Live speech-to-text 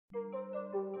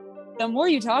the more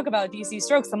you talk about DC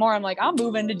Strokes, the more I'm like, I'm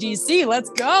moving to DC. Let's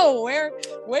go.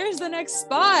 Where's the next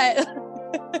spot?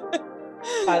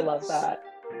 I love that.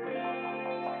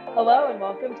 Hello and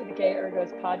welcome to the Gay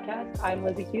Ergos podcast. I'm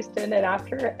Lizzie Houston, and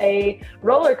after a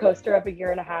roller coaster of a year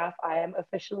and a half, I am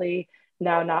officially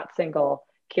now not single.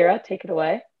 Kira, take it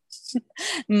away.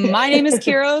 My name is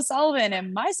Kira O'Sullivan,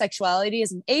 and my sexuality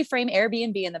is an A-frame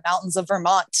Airbnb in the mountains of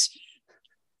Vermont.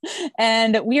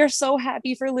 And we are so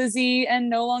happy for Lizzie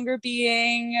and no longer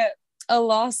being a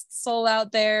lost soul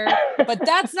out there. But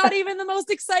that's not even the most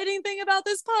exciting thing about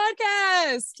this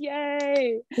podcast.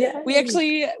 Yay.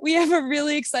 We have a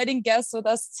really exciting guest with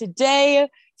us today.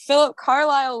 Phillip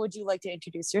Carlisle, would you like to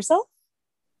introduce yourself?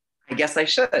 I guess I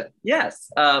should. Yes.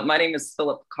 My name is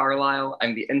Phillip Carlisle.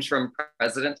 I'm the interim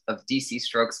president of DC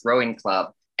Strokes Rowing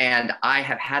Club. And I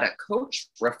have had a coach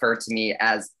refer to me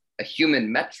as a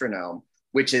human metronome,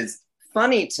 which is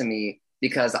funny to me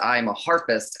because I'm a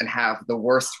harpist and have the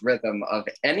worst rhythm of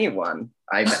anyone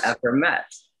I've ever met.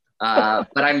 But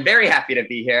I'm very happy to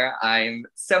be here. I'm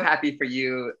so happy for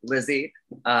you, Lizzie.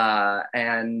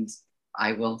 And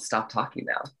I will stop talking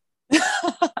now.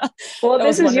 Well,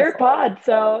 this is your pod,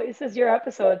 so this is your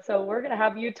episode. So we're going to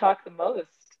have you talk the most.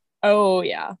 Oh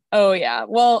yeah.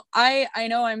 Well, I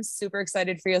know I'm super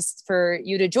excited for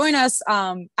you to join us.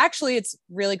 Actually, it's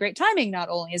really great timing. Not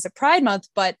only is it Pride Month,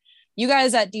 but you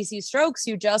guys at DC Strokes,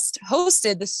 you just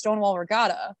hosted the Stonewall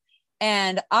Regatta.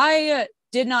 And I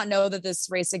did not know that this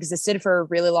race existed for a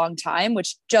really long time,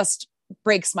 which just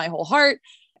breaks my whole heart.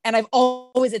 And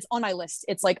it's on my list.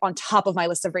 It's like on top of my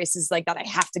list of races like that I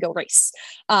have to go race.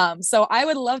 So I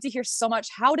would love to hear so much.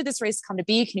 How did this race come to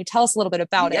be? Can you tell us a little bit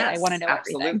about it? I want to know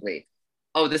absolutely. Everything.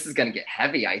 Oh, this is going to get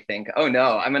heavy, I think. Oh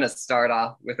no, I'm going to start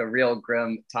off with a real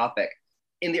grim topic.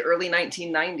 In the early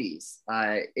 1990s,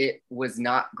 it was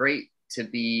not great to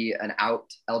be an out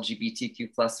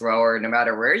LGBTQ plus rower, no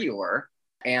matter where you were.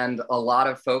 And a lot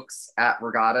of folks at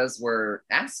regattas were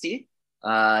nasty.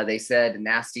 They said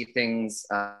nasty things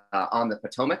on the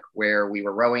Potomac where we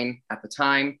were rowing at the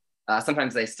time.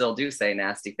 Sometimes they still do say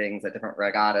nasty things at different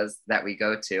regattas that we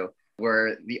go to.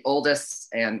 We're the oldest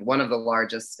and one of the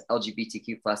largest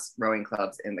LGBTQ plus rowing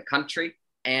clubs in the country.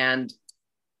 And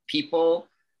people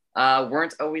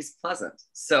weren't always pleasant.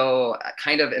 So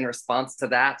kind of in response to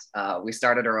that, we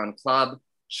started our own club.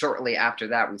 Shortly after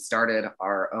that, we started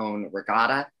our own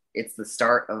regatta. It's the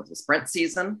start of the sprint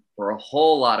season for a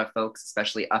whole lot of folks,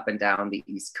 especially up and down the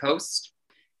East Coast.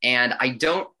 And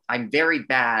I'm very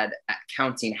bad at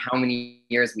counting how many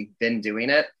years we've been doing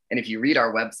it. And if you read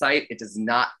our website, it does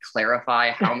not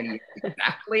clarify how many years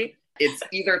exactly. It's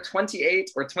either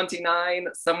 28 or 29,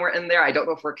 somewhere in there. I don't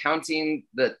know if we're counting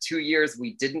the 2 years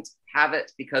we didn't have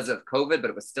it because of COVID, but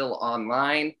it was still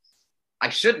online. I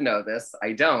should know this,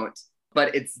 I don't.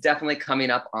 But it's definitely coming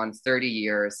up on 30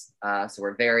 years. So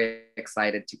we're very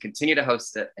excited to continue to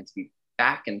host it and to be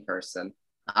back in person.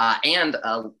 And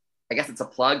I guess it's a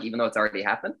plug, even though it's already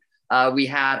happened. We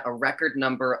had a record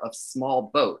number of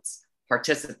small boats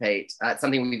participate. It's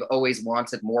something we've always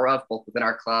wanted more of, both within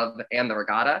our club and the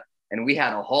regatta. And we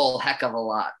had a whole heck of a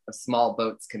lot of small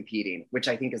boats competing, which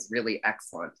I think is really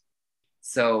excellent.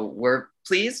 So we're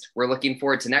pleased. We're looking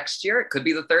forward to next year. It could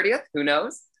be the 30th, who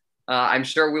knows? I'm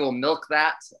sure we will milk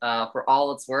that for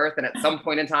all it's worth. And at some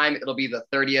point in time, it'll be the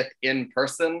 30th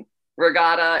in-person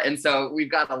regatta. And so we've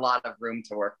got a lot of room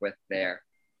to work with there.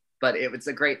 But it was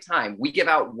a great time. We give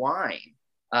out wine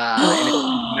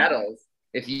and medals.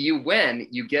 If you win,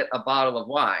 you get a bottle of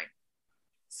wine.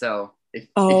 So if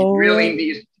you really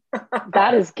need...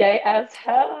 That is gay as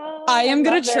hell. I am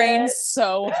going to train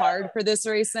so hard for this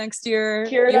race next year.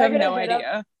 Kira, you have no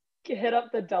idea. Hit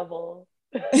up the double.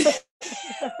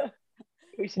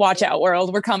 Watch out,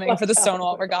 world. We're coming for the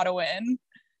Stonewall Regatta win.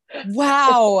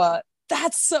 Wow.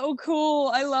 That's so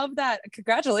cool. I love that.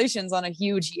 Congratulations on a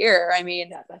huge year. I mean,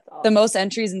 yeah, that's awesome. The most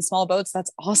entries in small boats.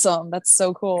 That's awesome. That's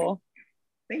so cool.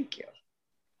 Thank you.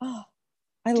 Oh,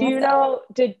 Do you know,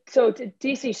 did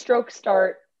DC Strokes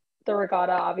start the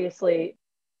regatta, obviously?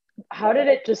 How did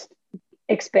it just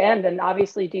expand? And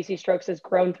obviously DC Strokes has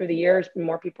grown through the years.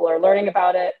 More people are learning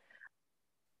about it.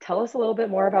 Tell us a little bit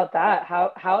more about that.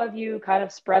 How have you kind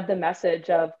of spread the message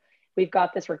of, we've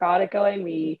got this regatta going.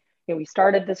 We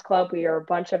started this club. We are a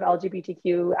bunch of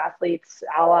LGBTQ athletes,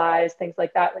 allies, things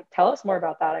like that. Like, tell us more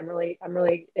about that. I'm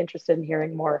really interested in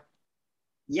hearing more.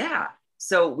 Yeah.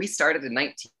 So we started in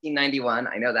 1991.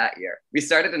 I know that year. We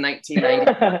started in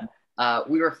 1991.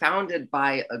 We were founded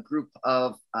by a group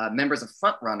of members of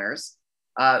front runners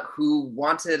who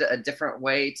wanted a different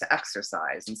way to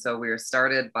exercise. And so we were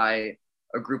started by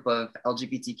a group of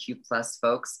LGBTQ plus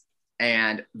folks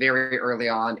And very early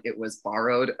on, it was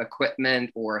borrowed equipment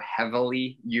or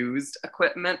heavily used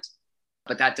equipment,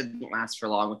 but that didn't last for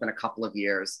long. Within a couple of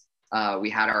years, we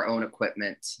had our own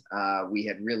equipment. We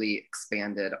had really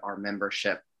expanded our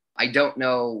membership. I don't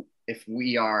know if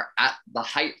we are at the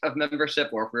height of membership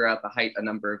or if we were at the height a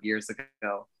number of years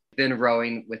ago. Been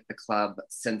rowing with the club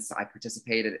since I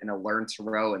participated in a Learn to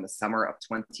Row in the summer of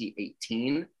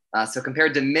 2018. So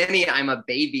compared to many, I'm a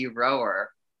baby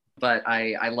rower, but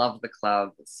I love the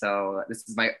club. So this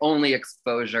is my only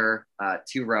exposure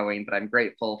to rowing, but I'm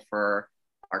grateful for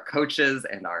our coaches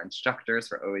and our instructors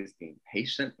for always being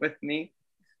patient with me.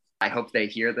 I hope they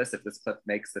hear this if this clip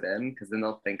makes it in, because then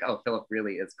they'll think, oh, Phillip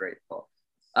really is grateful.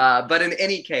 But in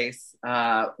any case,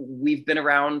 we've been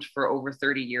around for over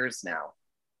 30 years now.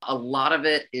 A lot of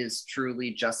it is truly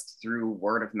just through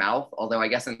word of mouth, although I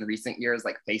guess in recent years,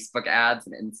 like Facebook ads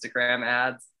and Instagram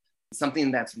ads,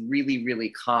 something that's really, really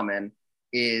common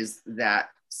is that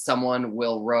someone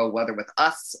will row, whether with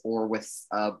us or with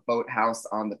a boathouse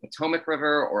on the Potomac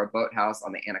River or a boathouse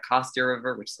on the Anacostia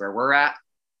River, which is where we're at.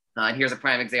 And here's a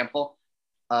prime example.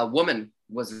 A woman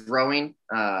was rowing,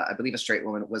 I believe a straight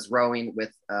woman, was rowing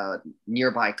with a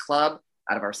nearby club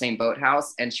out of our same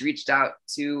boathouse. And she reached out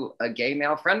to a gay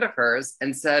male friend of hers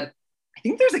and said, I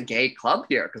think there's a gay club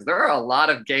here because there are a lot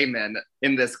of gay men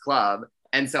in this club.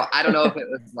 And so I don't know if it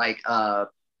was like a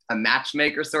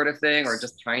matchmaker sort of thing or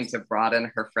just trying to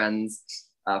broaden her friend's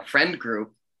friend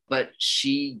group, but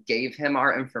she gave him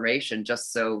our information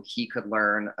just so he could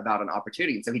learn about an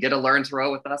opportunity. So he did a Learn to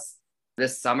Row with us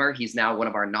this summer. He's now one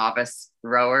of our novice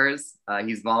rowers.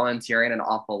 He's volunteering an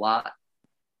awful lot.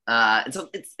 And so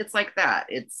it's like that.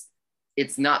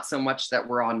 It's not so much that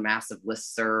we're on massive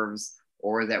listservs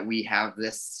or that we have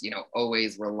this,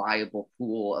 always reliable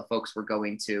pool of folks we're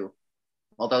going to.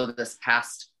 Although this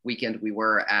past weekend we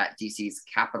were at DC's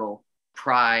Capitol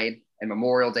Pride, and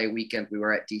Memorial Day weekend we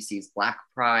were at DC's Black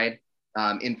Pride.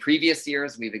 In previous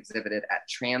years, we've exhibited at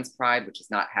Trans Pride, which is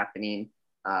not happening,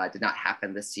 did not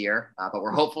happen this year, but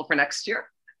we're hopeful for next year.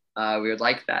 We would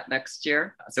like that next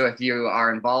year. So if you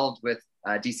are involved with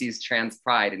DC's Trans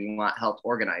Pride and you want help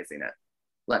organizing it,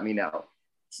 let me know.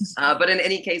 But in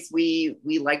any case, we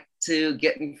like to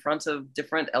get in front of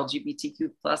different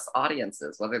LGBTQ plus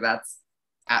audiences, whether that's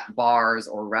at bars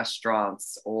or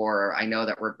restaurants, or I know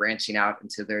that we're branching out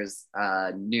into there's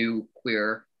a new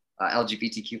queer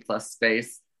LGBTQ plus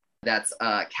space that's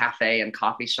a cafe and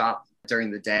coffee shop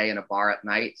during the day and a bar at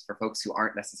night for folks who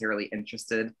aren't necessarily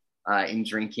interested in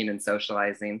drinking and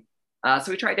socializing.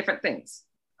 So we try different things.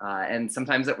 And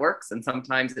sometimes it works and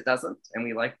sometimes it doesn't. And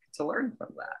we like to learn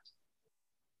from that.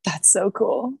 That's so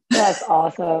cool. That's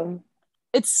awesome.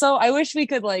 I wish we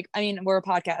could we're a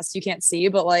podcast, you can't see,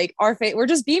 but we're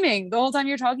just beaming the whole time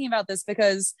you're talking about this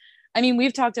because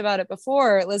we've talked about it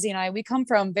before, Lizzie and I, we come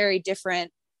from very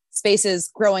different spaces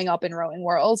growing up in rowing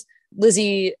world.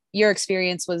 Lizzie, your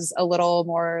experience was a little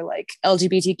more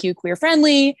LGBTQ queer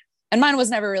friendly, and mine was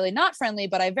never really not friendly,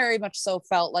 but I very much so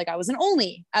felt like I was an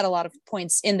only at a lot of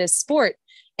points in this sport.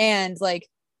 And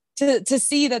to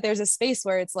see that there's a space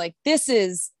where it's this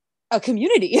is a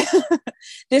community.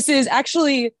 This is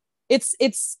actually,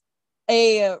 it's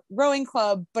a rowing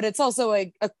club, but it's also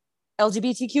a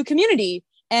LGBTQ community.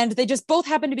 And they just both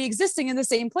happen to be existing in the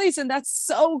same place. And that's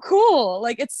so cool.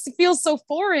 It feels so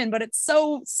foreign, but it's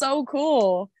so, so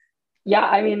cool.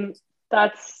 Yeah.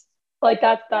 That's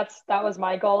that was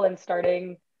my goal in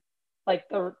starting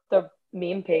the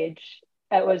meme page.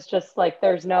 It was just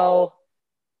there's no,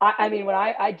 when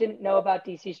I didn't know about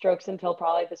DC Strokes until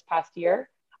probably this past year.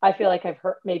 I feel like I've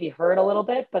heard a little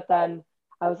bit, but then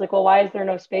I was like, well, why is there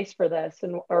no space for this?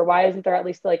 Or why isn't there at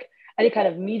least any kind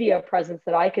of media presence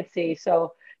that I could see?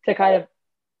 So to kind of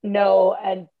know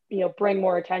and, bring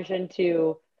more attention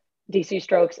to DC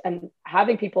Strokes and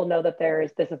having people know that there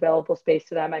is this available space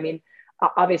to them.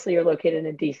 Obviously you're located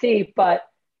in DC, but,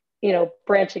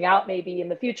 branching out maybe in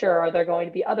the future, are there going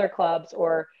to be other clubs?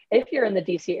 Or if you're in the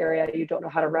DC area, you don't know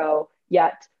how to row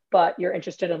yet, but you're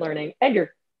interested in learning and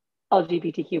you're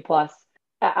LGBTQ plus.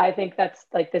 I think that's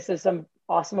this is some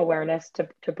awesome awareness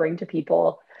to bring to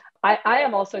people. I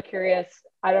am also curious.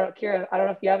 I don't know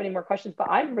if you have any more questions, but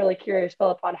I'm really curious,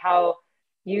 Phillip, on how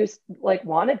you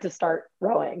wanted to start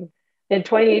rowing in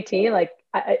 2018.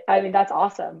 That's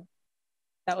awesome.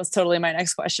 That was totally my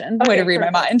next question. Okay, way to read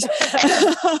my mind.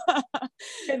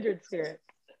 Kindred spirit.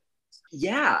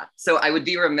 Yeah. So I would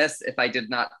be remiss if I did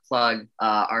not plug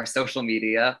our social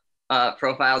media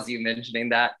profiles. You mentioning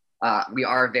that. We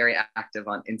are very active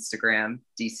on Instagram,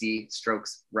 DC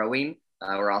Strokes Rowing.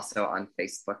 We're also on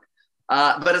Facebook.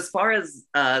 But as far as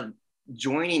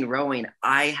joining rowing,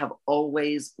 I have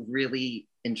always really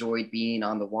enjoyed being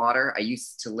on the water. I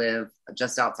used to live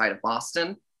just outside of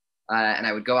Boston, and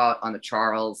I would go out on the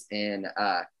Charles in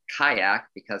kayak,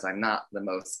 because I'm not the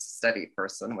most steady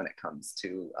person when it comes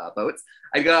to boats.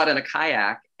 I'd go out in a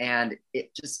kayak, and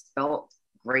it just felt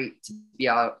great to be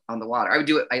out on the water. I would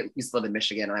do it. I used to live in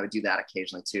Michigan, and I would do that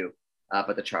occasionally too.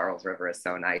 But the Charles River is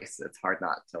so nice. It's hard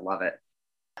not to love it.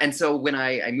 And so when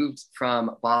I moved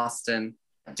from Boston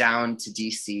down to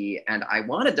DC, and I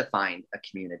wanted to find a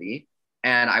community,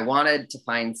 and I wanted to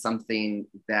find something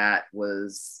that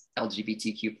was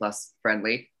LGBTQ plus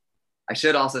friendly. I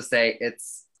should also say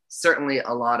it's certainly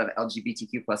a lot of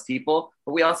LGBTQ plus people,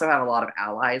 but we also have a lot of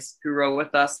allies who row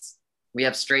with us. We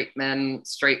have straight men,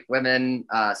 straight women,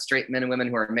 straight men and women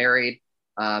who are married.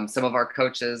 Some of our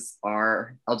coaches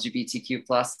are LGBTQ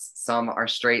plus, some are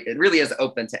straight. It really is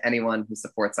open to anyone who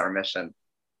supports our mission.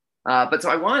 But so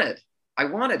I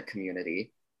wanted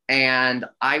community, and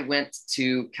I went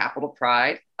to Capitol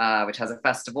Pride, which has a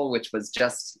festival, which was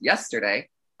just yesterday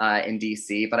in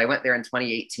DC, but I went there in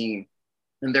 2018,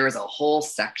 and there was a whole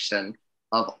section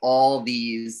of all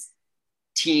these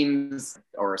teams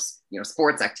or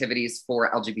sports activities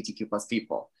for LGBTQ plus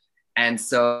people. And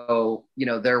so,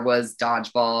 there was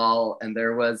dodgeball, and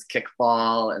there was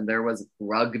kickball, and there was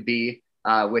rugby,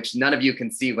 which none of you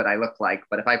can see what I look like.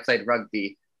 But if I played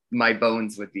rugby, my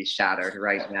bones would be shattered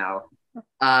right now.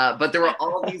 But there were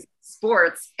all these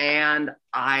sports, and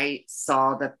I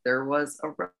saw that there was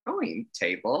a rowing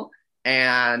table,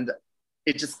 and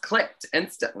it just clicked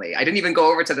instantly. I didn't even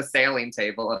go over to the sailing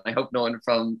table, and I hope no one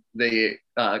from the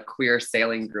queer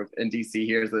sailing group in DC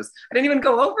hears this. I didn't even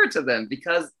go over to them,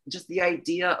 because just the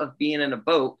idea of being in a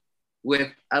boat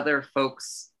with other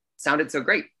folks sounded so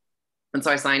great. And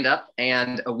so I signed up,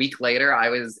 and a week later I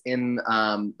was in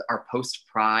our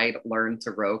post-Pride Learn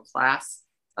to Row class,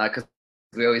 because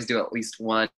we always do at least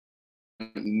one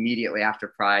immediately after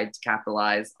Pride to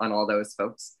capitalize on all those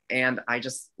folks. And I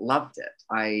just loved it.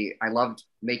 I loved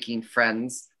making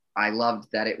friends. I loved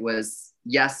that it was,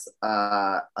 yes,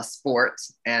 a sport,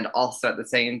 and also at the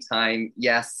same time,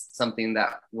 yes, something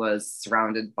that was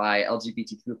surrounded by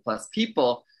LGBTQ plus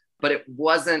people, but it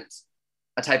wasn't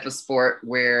a type of sport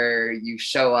where you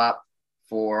show up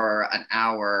for an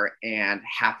hour and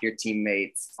half your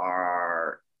teammates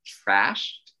are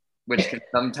trashed, which can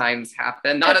sometimes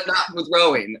happen. Not with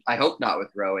rowing. I hope not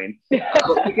with rowing.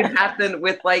 But it can happen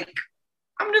with,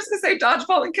 I'm just going to say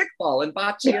dodgeball and kickball and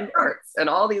bocce and darts and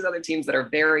all these other teams that are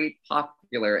very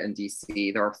popular in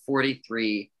DC. There are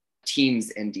 43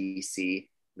 teams in DC,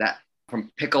 that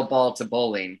from pickleball to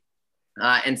bowling.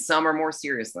 And some are more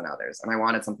serious than others. And I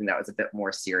wanted something that was a bit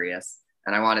more serious.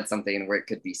 And I wanted something where it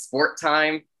could be sport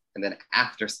time, and then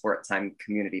after sport time,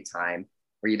 community time,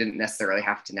 where you didn't necessarily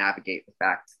have to navigate the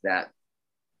fact that,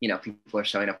 people are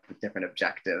showing up with different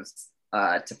objectives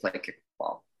to play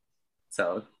kickball.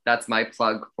 So that's my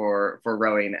plug for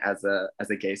rowing as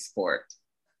a gay sport.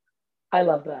 I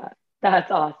love that.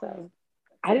 That's awesome.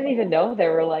 I didn't even know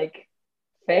there were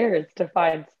fairs to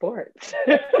find sports.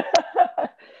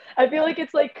 I feel like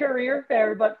it's like career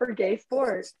fair, but for gay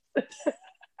sports.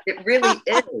 It really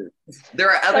is. There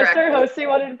are other. I started hosting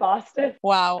one in Boston.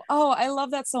 Wow. Oh, I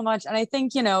love that so much. And I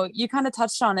think, you kind of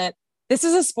touched on it. This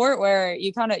is a sport where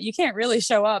you can't really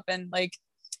show up and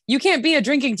you can't be a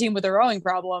drinking team with a rowing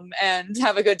problem and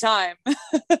have a good time.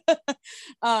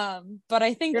 But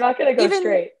I think you're not going to go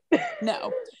straight.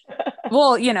 No.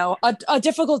 Well, a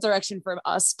difficult direction for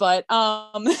us, but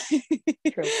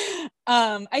True.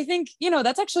 I think,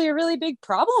 that's actually a really big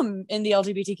problem in the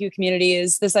LGBTQ community,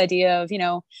 is this idea of,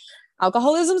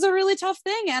 alcoholism is a really tough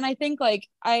thing. And I think when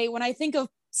I think of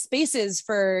spaces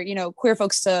for, queer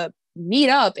folks to meet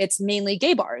up, it's mainly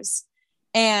gay bars.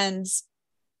 And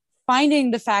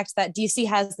finding the fact that DC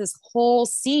has this whole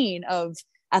scene of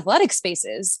athletic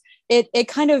spaces, it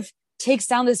kind of takes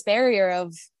down this barrier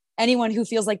of anyone who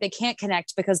feels like they can't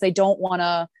connect because they don't want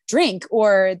to drink,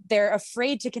 or they're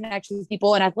afraid to connect with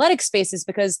people in athletic spaces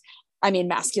because,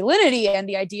 masculinity and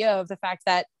the idea of the fact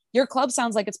that your club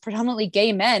sounds like it's predominantly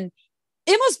gay men,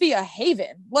 it must be a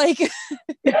haven. We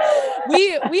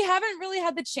haven't really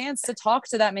had the chance to talk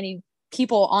to that many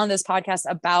people on this podcast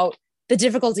about the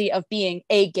difficulty of being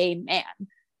a gay man,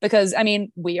 because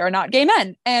we are not gay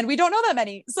men and we don't know that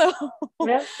many. So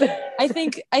yeah. I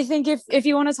think if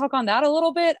you want to talk on that a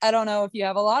little bit, I don't know if you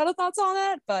have a lot of thoughts on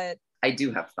that, but I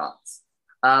do have thoughts.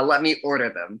 Let me order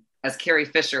them. As Carrie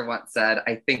Fisher once said,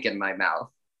 I think in my mouth.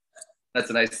 That's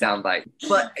a nice soundbite.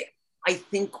 But I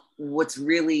think what's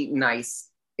really nice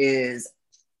is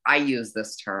I use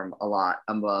this term a lot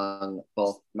among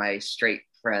both my straight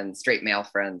male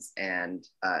friends and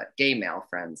gay male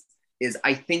friends, is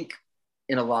I think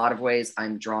in a lot of ways,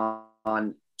 I'm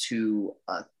drawn to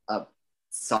a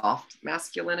soft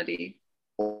masculinity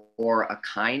or a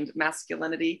kind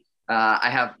masculinity.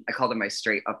 I call them my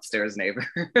straight upstairs neighbors.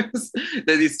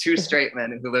 They're these two straight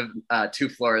men who live 2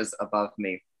 floors above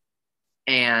me.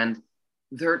 And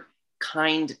they're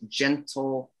kind,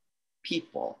 gentle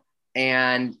people.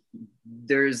 And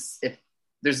there's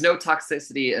no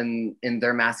toxicity in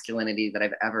their masculinity that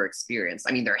I've ever experienced.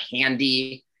 I mean, they're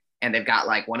handy, and they've got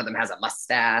like, one of them has a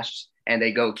mustache, and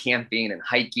they go camping and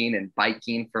hiking and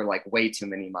biking for like way too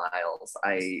many miles.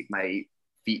 My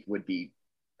feet would be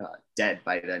dead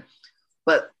by then.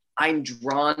 But I'm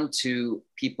drawn to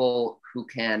people who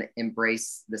can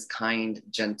embrace this kind,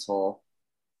 gentle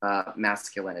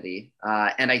masculinity.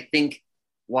 And I think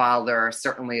while there are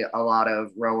certainly a lot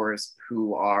of rowers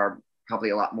who are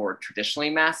probably a lot more traditionally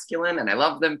masculine, and I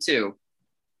love them too,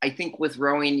 I think with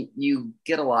rowing, you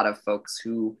get a lot of folks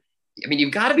who, I mean,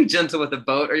 you've got to be gentle with a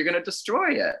boat or you're going to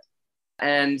destroy it.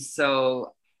 And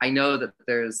so I know that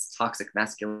there's toxic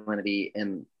masculinity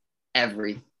in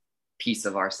every piece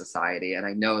of our society. And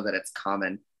I know that it's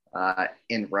common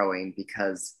in rowing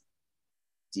because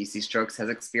DC Strokes has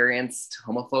experienced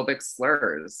homophobic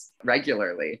slurs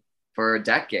regularly for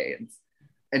decades.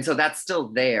 And so that's still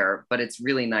there, but it's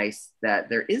really nice that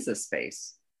there is a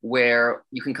space where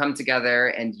you can come together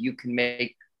and you can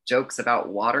make jokes about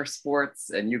water sports,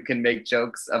 and you can make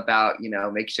jokes about,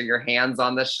 make sure your hand's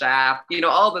on the shaft,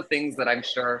 all the things that I'm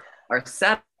sure are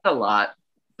said a lot,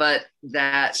 but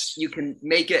that you can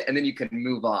make it and then you can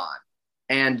move on.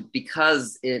 And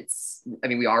because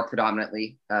we are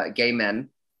predominantly gay men,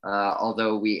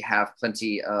 although we have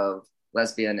plenty of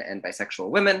lesbian and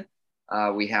bisexual women.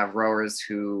 We have rowers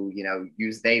who,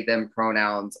 use they, them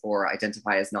pronouns or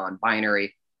identify as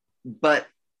non-binary. But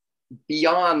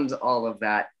beyond all of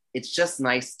that, it's just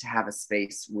nice to have a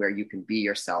space where you can be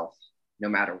yourself no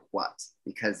matter what,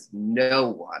 because no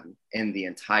one in the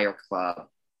entire club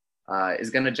is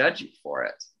going to judge you for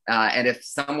it. And if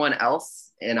someone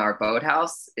else in our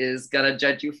boathouse is going to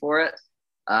judge you for it,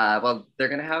 well, they're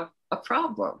going to have a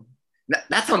problem.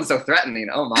 That sounds so threatening.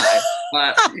 Oh my.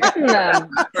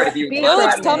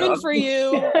 Phillip's coming for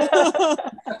you.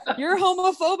 You're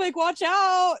homophobic. Watch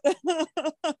out.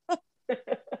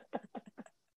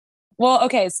 Well,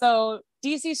 okay. So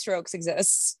DC Strokes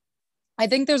exists. I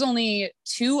think there's only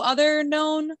 2 other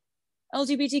known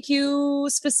LGBTQ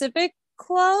specific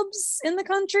clubs in the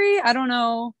country. I don't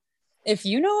know if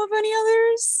you know of any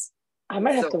others. I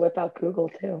might have to whip out Google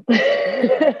too.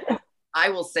 I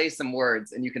will say some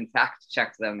words and you can fact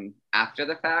check them after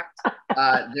the fact.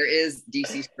 There is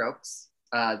DC Strokes.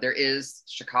 There is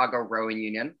Chicago Rowing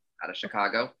Union out of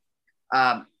Chicago.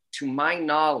 To my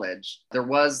knowledge, there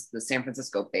was the San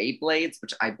Francisco Bay Blades,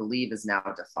 which I believe is now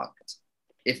defunct.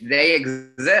 If they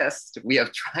exist, we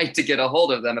have tried to get a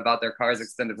hold of them about their car's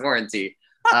extended warranty.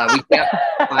 We can't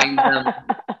find them.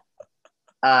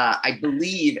 I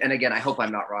believe, and again, I hope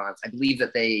I'm not wrong, I believe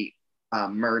that they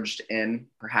merged in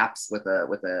perhaps with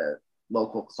a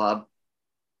local club.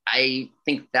 I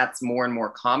think that's more and more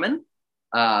common.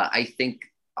 I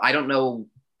don't know,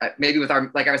 maybe with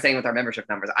our, like I was saying, with our membership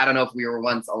numbers, I don't know if we were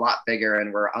once a lot bigger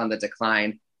and we're on the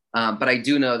decline, but I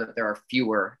do know that there are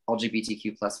fewer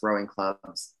LGBTQ plus rowing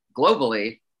clubs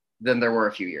globally than there were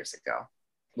a few years ago,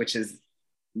 which is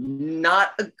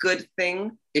not a good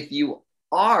thing if you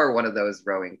are one of those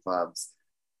rowing clubs.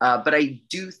 But I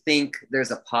do think there's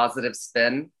a positive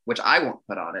spin, which I won't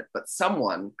put on it, but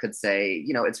someone could say,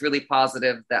 it's really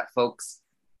positive that folks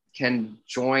can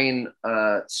join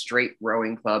a straight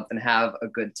rowing club and have a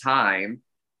good time,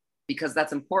 because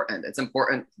that's important. It's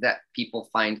important that people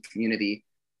find community,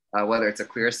 whether it's a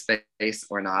queer space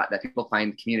or not, that people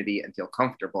find community and feel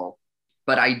comfortable.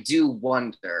 But I do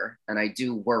wonder, and I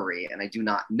do worry, and I do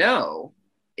not know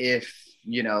if,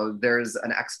 there's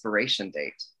an expiration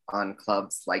date on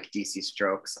clubs like DC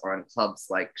Strokes, or on clubs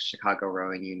like Chicago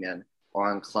Rowing Union, or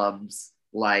on clubs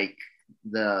like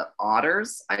the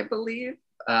Otters, I believe,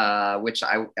 which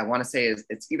I want to say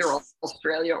it's either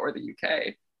Australia or the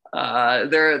UK.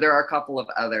 There are a couple of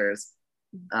others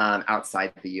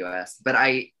outside the US, but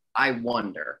I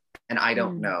wonder, and I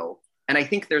don't know. And I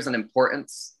think there's an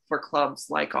importance for clubs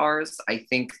like ours. I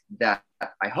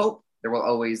hope there will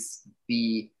always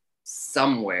be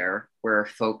somewhere where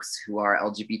folks who are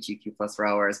LGBTQ plus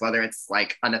rowers, whether it's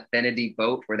like an affinity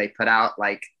boat where they put out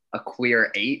like a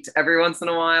queer 8 every once in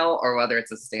a while, or whether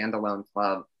it's a standalone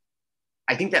club,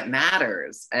 I think that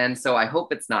matters. And so I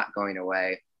hope it's not going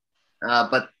away.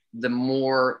 But the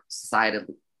more society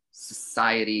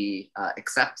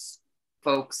accepts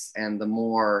folks, and the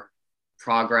more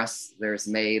progress there's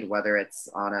made, whether it's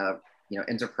on a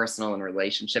interpersonal and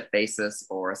relationship basis,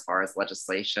 or as far as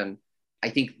legislation. I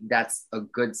think that's a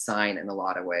good sign in a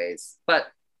lot of ways. But,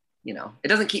 it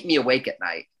doesn't keep me awake at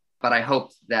night. But I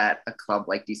hope that a club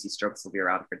like DC Strokes will be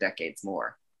around for decades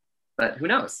more. But who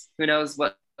knows? Who knows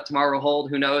what tomorrow will hold?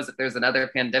 Who knows if there's another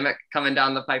pandemic coming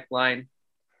down the pipeline?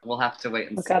 We'll have to wait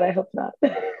and see. Oh God, I hope not.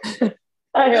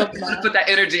 I hope not. Put that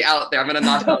energy out there. I'm going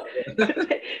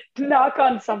to knock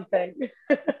on something.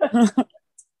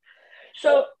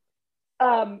 So,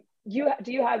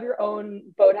 do you have your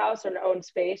own boathouse or an own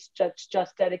space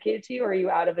just dedicated to you, or are you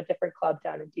out of a different club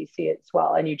down in DC as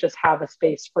well, and you just have a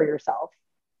space for yourself?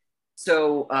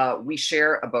 So we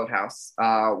share a boathouse.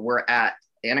 We're at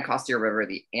Anacostia River,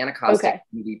 the Anacostia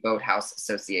Community Boathouse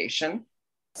Association.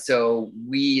 So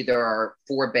there are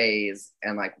 4 bays,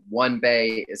 and like one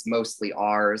bay is mostly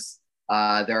ours.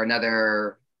 There are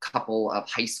another couple of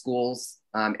high schools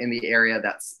in the area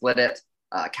that split it.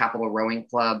 Capital Rowing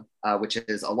Club, which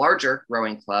is a larger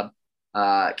rowing club.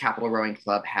 Capital Rowing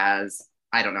Club has,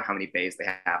 I don't know how many bays they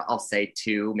have. I'll say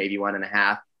 2, maybe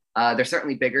 1.5. They're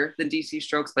certainly bigger than DC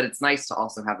Strokes, but it's nice to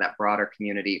also have that broader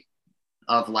community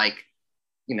of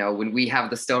when we have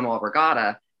the Stonewall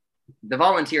Regatta, the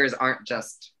volunteers aren't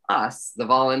just us. The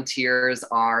volunteers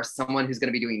are someone who's going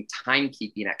to be doing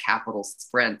timekeeping at Capital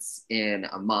Sprints in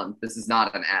a month. This is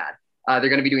not an ad. They're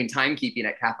going to be doing timekeeping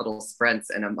at Capital Sprints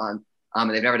in a month. And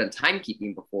they've never done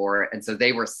timekeeping before. And so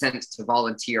they were sent to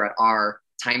volunteer at our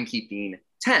timekeeping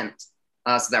tent.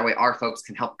 So that way our folks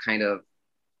can help kind of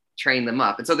train them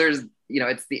up. And so there's,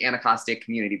 it's the Anacostia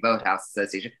Community Boathouse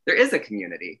Association. There is a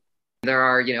community. There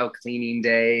are, cleaning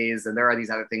days, and there are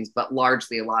these other things, but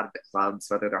largely a lot of the clubs,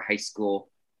 whether they're high school,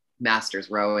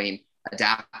 masters rowing,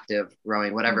 adaptive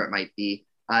rowing, whatever it might be,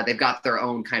 they've got their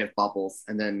own kind of bubbles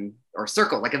or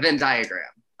circle, like a Venn diagram.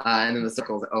 And then the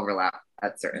circles overlap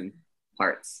at certain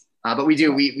parts. But we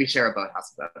share a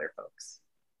boathouse with other folks.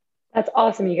 That's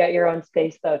awesome. You got your own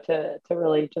space though, to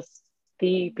really just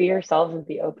be yourselves and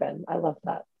be open. I love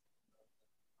that.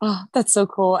 Oh, that's so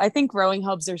cool. I think rowing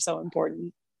hubs are so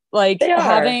important. Like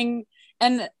having,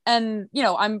 and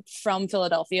I'm from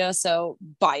Philadelphia, so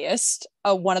biased,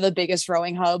 one of the biggest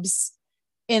rowing hubs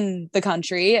in the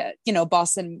country.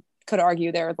 Boston could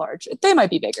argue they're large. They might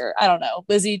be bigger. I don't know.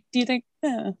 Lizzie, do you think?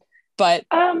 But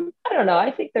I don't know.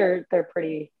 I think they're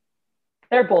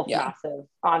both massive,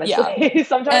 honestly. Yeah.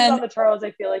 Sometimes on the Charles,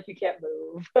 I feel like you can't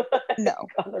move. No.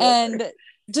 And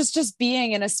just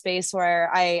being in a space where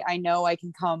I know I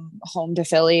can come home to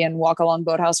Philly and walk along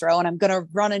Boathouse Row, and I'm going to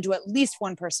run into at least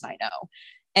one person I know.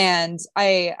 And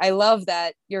I love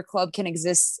that your club can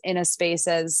exist in a space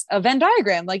as a Venn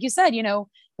diagram. Like you said,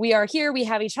 we are here, we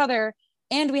have each other,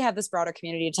 and we have this broader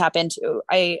community to tap into.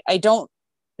 I don't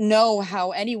know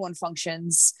how anyone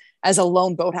functions as a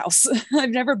lone boathouse. I've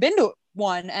never been to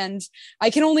one, and I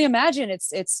can only imagine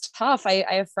it's tough. I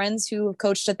have friends who have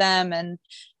coached at them and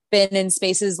been in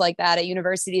spaces like that at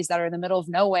universities that are in the middle of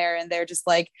nowhere, and they're just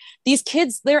like, these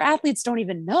kids, their athletes don't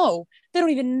even know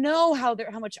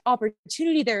how much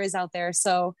opportunity there is out there.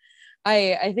 So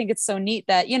I think it's so neat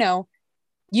that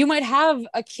you might have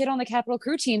a kid on the Capital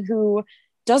crew team who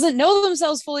doesn't know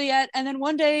themselves fully yet, and then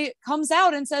one day comes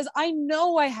out and says, I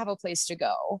know I have a place to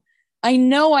go. I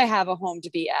know I have a home to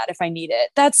be at if I need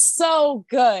it. That's so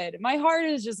good. My heart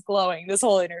is just glowing this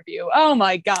whole interview. Oh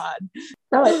my God.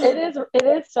 No, it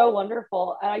is so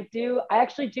wonderful. And I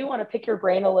actually do want to pick your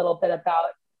brain a little bit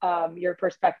about your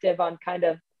perspective on kind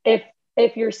of,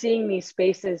 if you're seeing these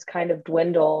spaces kind of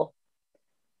dwindle,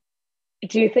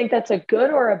 do you think that's a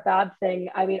good or a bad thing?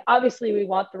 I mean, obviously we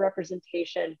want the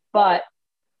representation, but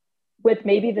with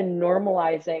maybe the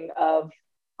normalizing of,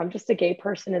 I'm just a gay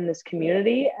person in this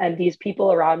community, and these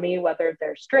people around me, whether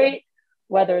they're straight,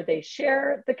 whether they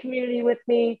share the community with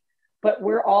me, but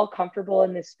we're all comfortable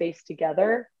in this space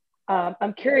together.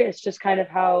 I'm curious just kind of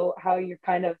how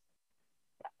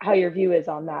your view is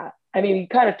on that. I mean, you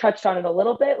kind of touched on it a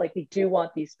little bit, like we do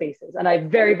want these spaces, and I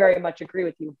very, very much agree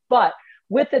with you, but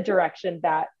with the direction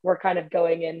that we're kind of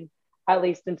going in, at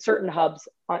least in certain hubs.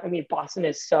 I mean, Boston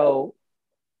is so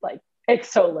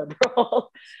it's so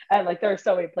liberal and there are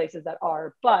so many places that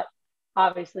are, but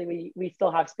obviously we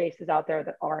still have spaces out there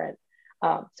that aren't.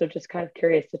 So just kind of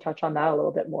curious to touch on that a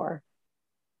little bit more.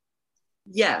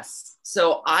 Yes.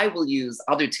 So I'll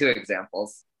do 2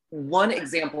 examples. One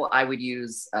example I would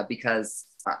use, because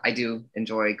I do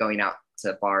enjoy going out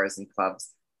to bars and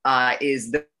clubs,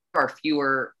 is there are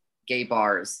fewer gay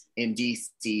bars in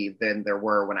DC than there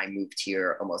were when I moved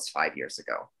here almost 5 years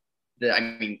ago.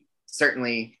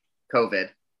 Certainly COVID,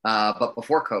 but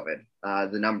before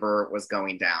COVID, the number was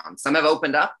going down. Some have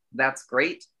opened up. That's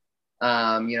great.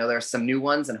 There's some new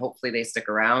ones, and hopefully they stick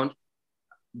around.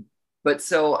 But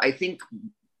so I think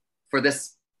for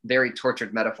this very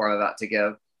tortured metaphor I'm about to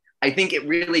give, I think it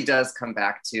really does come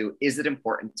back to, is it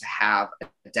important to have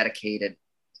a dedicated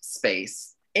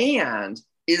space? And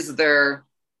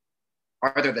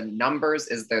are there the numbers?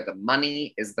 Is there the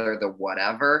money? Is there the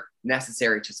whatever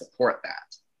necessary to support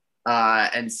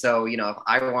that? And so, you know, if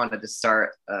I wanted to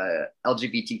start a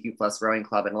LGBTQ plus rowing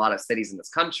club in a lot of cities in this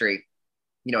country,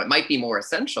 you know, it might be more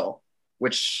essential,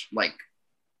 which, like,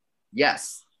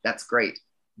 yes, that's great.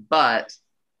 But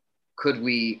could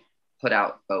we put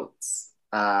out boats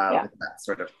with that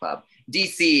sort of club?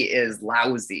 DC is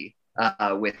lousy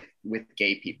with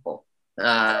gay people.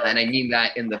 And I mean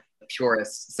that in the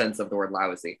purest sense of the word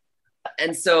lousy.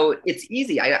 And so it's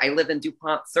easy. I live in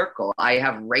DuPont Circle. I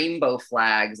have rainbow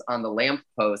flags on the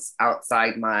lampposts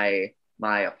outside my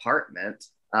apartment.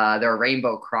 There are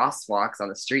rainbow crosswalks on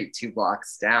the street 2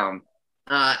 blocks down.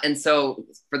 And so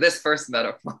for this first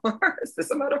metaphor, is this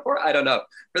a metaphor? I don't know.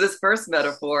 For this first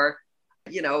metaphor,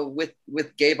 you know,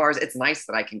 with gay bars, it's nice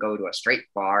that I can go to a straight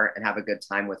bar and have a good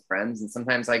time with friends. And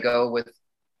sometimes I go with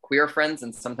queer friends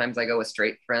and sometimes I go with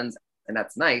straight friends, and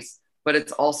that's nice. But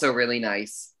it's also really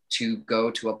nice to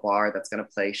go to a bar that's going to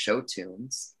play show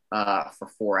tunes for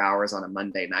 4 hours on a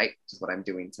Monday night, which is what I'm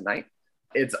doing tonight.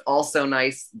 It's also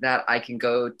nice that I can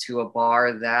go to a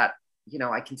bar that, you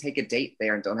know, I can take a date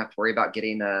there and don't have to worry about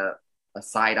getting a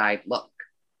side-eyed look.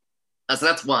 So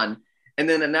that's one. And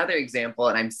then another example,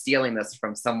 and I'm stealing this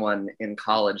from someone in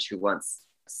college who once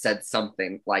said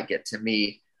something like it to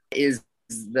me, is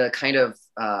the kind of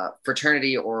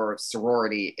fraternity or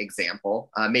sorority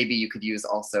example. Maybe you could use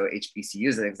also HBCU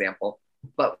as an example.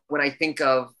 But when I think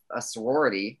of a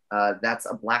sorority, that's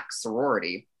a Black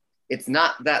sorority. It's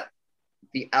not that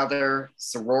the other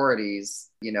sororities,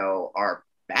 you know, are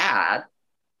bad.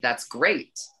 That's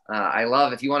great. I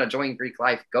love, if you want to join Greek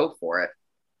life, go for it.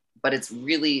 But it's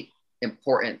really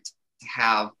important to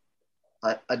have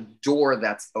a door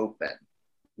that's open,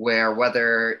 where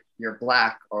whether you're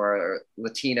Black or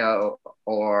Latino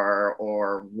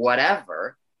or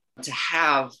whatever, to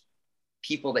have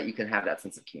people that you can have that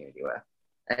sense of community with.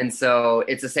 And so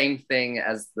it's the same thing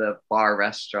as the bar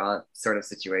restaurant sort of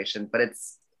situation, but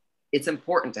it's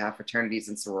important to have fraternities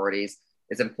and sororities.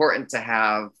 It's important to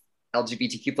have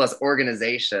LGBTQ plus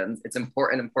organizations. It's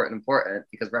important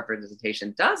because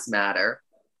representation does matter,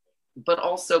 but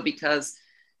also because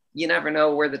you never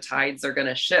know where the tides are going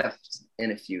to shift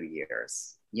in a few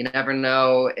years. You never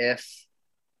know if,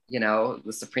 you know,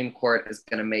 the Supreme Court is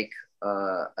going to make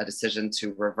a decision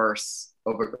to reverse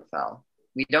Obergefell.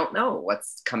 We don't know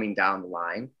what's coming down the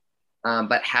line,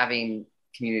 but having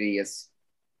community it's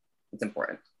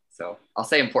important. So I'll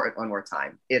say important one more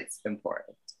time. It's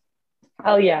important.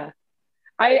 Oh yeah,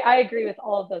 I agree with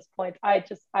all of those points. I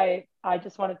just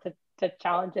wanted to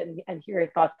challenge it and hear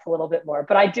your thoughts a little bit more.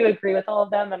 But I do agree with all of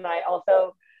them, and I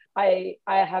also I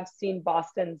have seen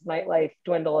Boston's nightlife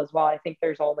dwindle as well. I think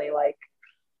there's only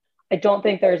I don't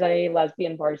think there's any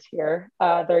lesbian bars here.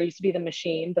 There used to be the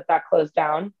Machine, but that closed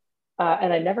down,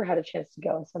 and I never had a chance to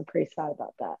go, so I'm pretty sad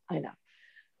about that. I know.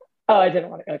 Oh, I didn't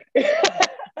want to. Okay.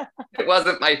 It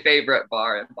wasn't my favorite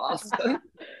bar in Boston.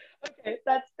 Okay,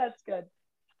 that's good.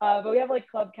 But we have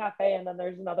Club Cafe, and then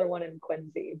there's another one in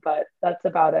Quincy, but that's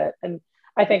about it. And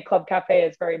I think Club Cafe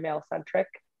is very male centric.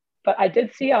 But I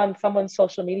did see on someone's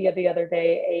social media the other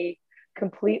day a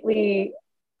completely,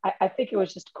 I think it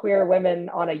was just queer women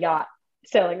on a yacht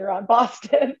sailing around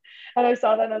Boston. And I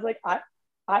saw that and I was like,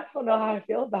 I don't know how I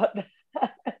feel about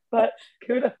that, but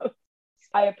kudos.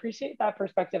 I appreciate that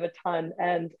perspective a ton.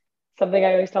 And something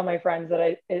I always tell my friends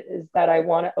is that I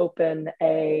want to open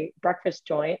a breakfast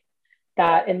joint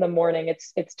that in the morning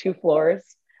it's 2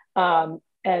 floors.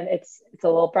 And it's a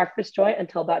little breakfast joint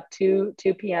until about 2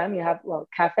 p.m. You have a little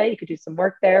cafe, you could do some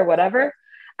work there, whatever.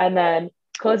 And then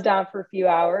close down for a few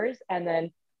hours. And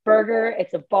then burger,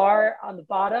 it's a bar on the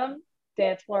bottom,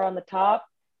 dance floor on the top,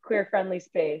 queer friendly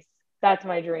space. That's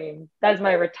my dream. That is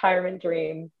my retirement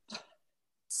dream.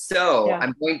 So yeah.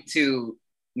 I'm going to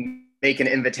make an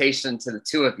invitation to the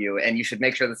two of you, and you should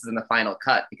make sure this is in the final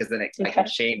cut, because then I can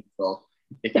shame people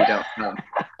if you don't come.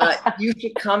 You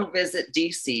should come visit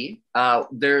DC.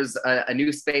 There's a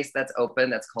new space that's open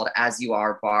that's called As You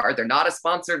Are Bar. They're not a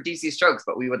sponsor of DC Strokes,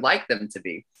 but we would like them to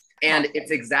be. And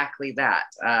it's exactly that.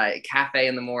 Cafe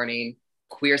in the morning,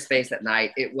 queer space at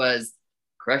night. It was,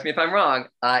 correct me if I'm wrong,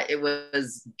 it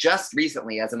was just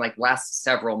recently, as in last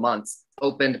several months,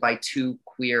 opened by 2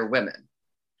 queer women.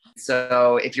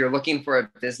 So if you're looking for a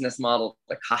business model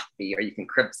to copy, or you can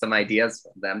crib some ideas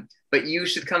from them, but you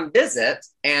should come visit,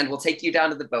 and we'll take you down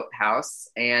to the boathouse,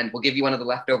 and we'll give you one of the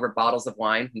leftover bottles of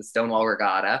wine from the Stonewall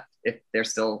Regatta, if they're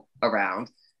still around.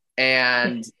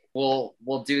 and we'll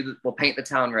paint the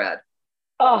town red.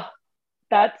 Oh,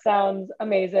 that sounds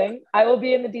amazing. I will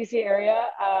be in the DC area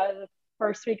the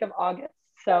first week of August.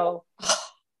 So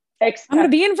I'm going to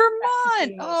be in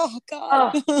Vermont. Oh,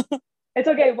 God. It's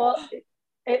okay. Well,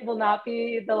 it will not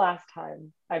be the last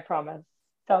time, I promise.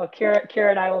 So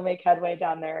Kira and I will make headway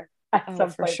down there at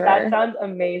some point. Sure. That sounds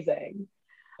amazing.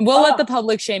 We'll let the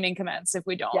public shaming commence if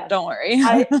we don't. Yes. Don't worry.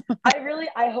 I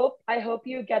hope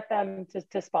you get them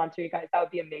to sponsor you guys. That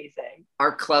would be amazing.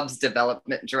 Our club's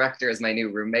development director is my new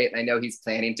roommate. I know he's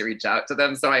planning to reach out to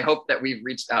them. So I hope that we've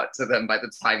reached out to them by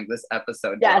the time this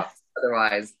episode drops.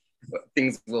 Otherwise,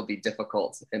 things will be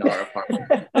difficult in our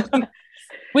apartment.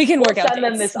 We can work out. Send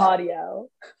them this audio.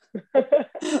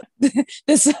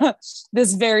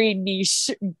 this very niche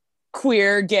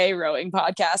queer gay rowing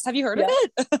podcast. Have you heard of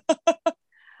it?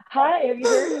 Hi, have you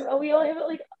heard? Oh, we only have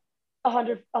like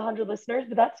 100 listeners,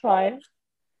 but that's fine.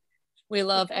 We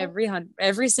love every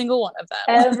single one of them.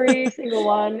 Every single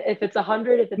one. If it's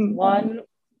 100, if it's one,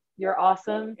 you're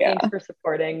awesome. Yeah. Thanks for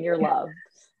supporting. You're loved.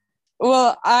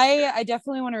 Well, I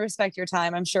definitely want to respect your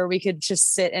time. I'm sure we could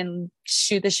just sit and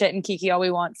shoot the shit and kiki all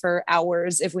we want for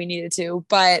hours if we needed to.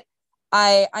 But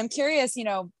I'm curious,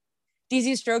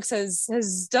 DC Strokes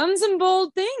has done some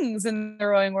bold things in the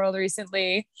rowing world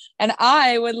recently, and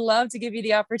I would love to give you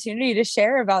the opportunity to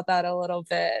share about that a little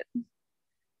bit.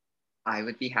 I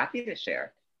would be happy to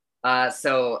share.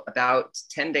 So about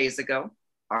 10 days ago,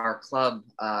 our club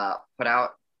put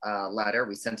out a letter.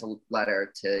 We sent a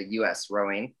letter to U.S.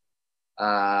 Rowing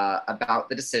about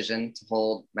the decision to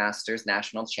hold Masters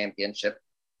National Championships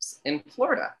in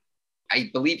Florida. I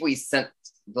believe we sent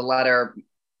the letter,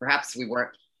 perhaps we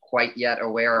weren't quite yet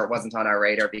aware, it wasn't on our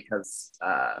radar because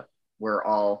we're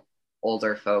all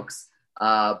older folks,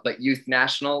 but Youth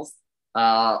Nationals,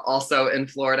 also in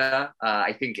Florida,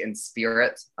 I think in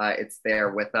spirit, it's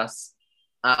there with us.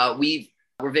 We're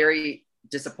very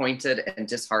disappointed and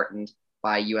disheartened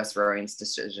by U.S. Rowing's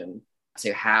decision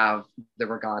to have the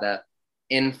regatta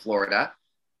in Florida.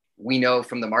 We know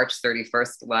from the March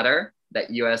 31st letter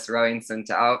that U.S. Rowing sent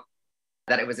out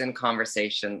that it was in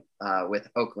conversation with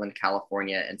Oakland,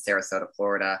 California, and Sarasota,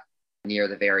 Florida, near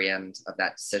the very end of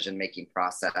that decision-making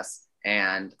process.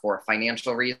 And for a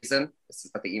financial reason, this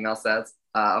is what the email says,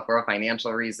 for a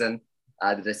financial reason,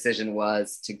 the decision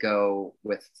was to go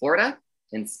with Florida,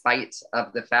 in spite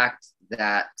of the fact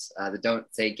that the Don't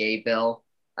Say Gay bill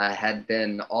had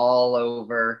been all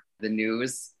over the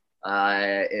news.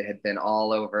 It had been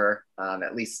all over,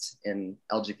 at least in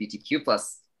LGBTQ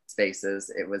plus spaces.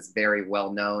 It was very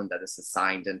well known that this is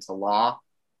signed into law.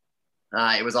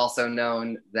 It was also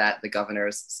known that the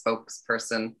governor's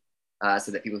spokesperson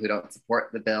said that people who don't support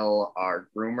the bill are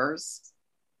groomers.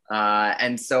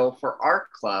 And so for our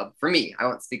club, for me, I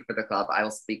won't speak for the club, I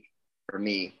will speak for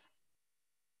me.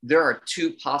 There are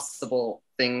two possible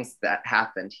things that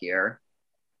happened here.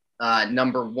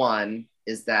 Number one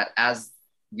is that as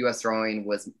U.S. Rowing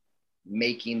was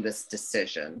making this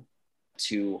decision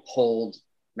to hold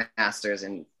Masters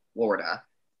in Florida,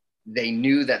 they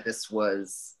knew that this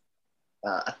was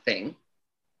a thing.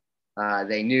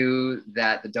 They knew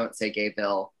that the Don't Say Gay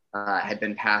bill had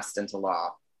been passed into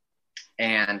law,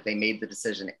 and they made the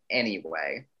decision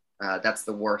anyway. That's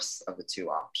the worst of the two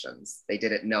options. They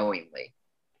did it knowingly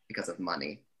because of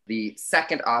money. The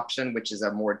second option, which is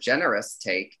a more generous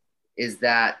take, is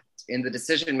that in the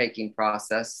decision-making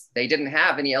process, they didn't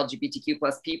have any LGBTQ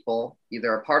plus people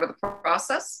either a part of the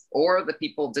process, or the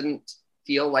people didn't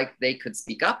feel like they could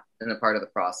speak up in a part of the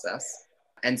process.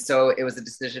 And so it was a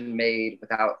decision made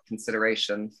without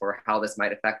consideration for how this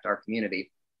might affect our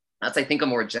community. That's, I think, a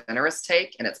more generous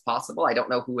take, and it's possible. I don't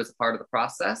know who was a part of the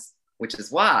process, which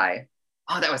is why,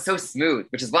 that was so smooth,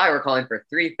 which is why we're calling for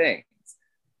three things.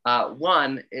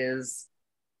 One is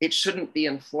it shouldn't be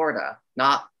in Florida,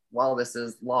 not while this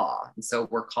is law. And so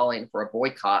we're calling for a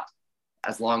boycott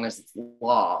as long as it's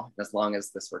law, as long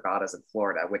as this regatta is in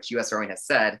Florida, which U.S. Rowing has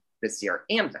said this year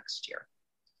and next year.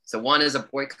 So one is a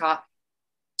boycott.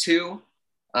 Two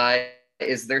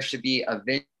is there should be a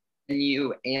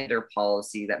venue and or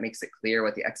policy that makes it clear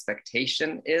what the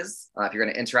expectation is. If you're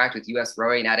going to interact with U.S.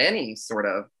 Rowing at any sort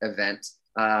of event,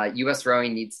 U.S.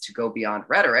 Rowing needs to go beyond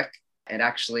rhetoric and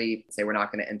actually say we're not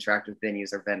going to interact with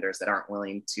venues or vendors that aren't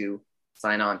willing to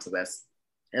sign on to this.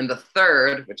 And the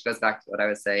third, which goes back to what I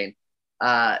was saying,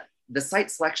 the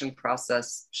site selection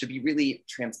process should be really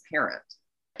transparent.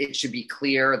 It should be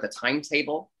clear the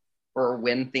timetable for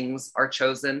when things are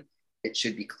chosen. It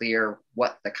should be clear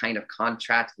what the kind of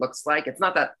contract looks like. It's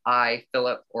not that I,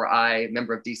 Phillip, or I,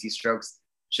 member of DC Strokes,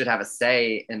 should have a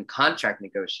say in contract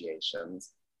negotiations.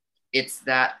 It's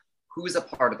that who's a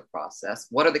part of the process?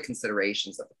 What are the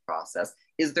considerations of the process?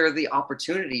 Is there the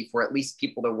opportunity for at least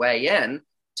people to weigh in,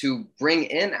 to bring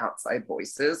in outside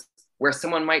voices where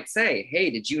someone might say, hey,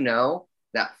 did you know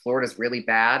that Florida is really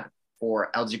bad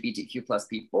for LGBTQ plus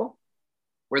people?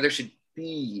 Where there should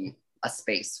be a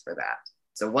space for that.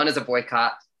 So one is a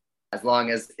boycott, as long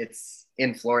as it's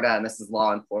in Florida and this is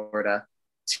law in Florida.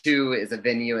 2 is a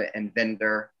venue and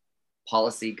vendor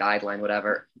policy guideline,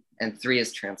 whatever. And 3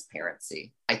 is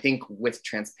transparency. I think with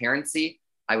transparency,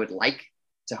 I would like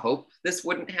to hope this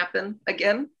wouldn't happen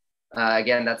again.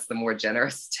 Again, that's the more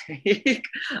generous take.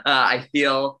 I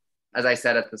feel, as I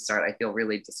said at the start, I feel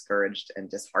really discouraged and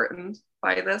disheartened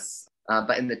by this.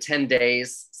 But in the 10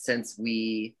 days since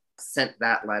we sent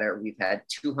that letter, we've had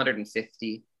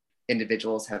 250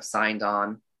 individuals have signed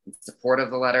on in support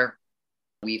of the letter.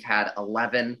 We've had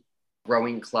 11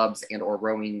 rowing clubs and or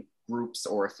rowing groups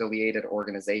or affiliated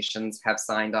organizations have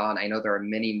signed on. I know there are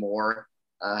many more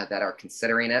that are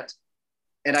considering it.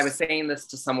 And I was saying this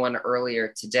to someone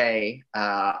earlier today.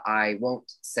 I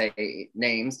won't say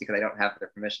names because I don't have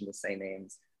their permission to say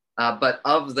names. But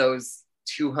of those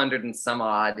 200 and some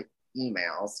odd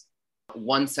emails,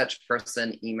 one such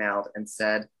person emailed and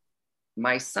said,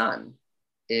 my son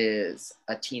is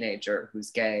a teenager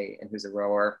who's gay and who's a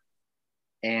rower,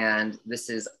 and this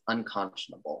is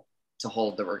unconscionable to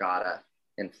hold the regatta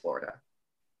in Florida.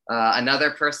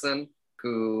 Another person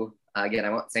who, again, I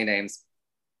won't say names,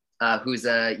 who's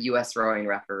a US rowing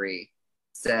referee,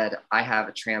 said, I have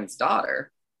a trans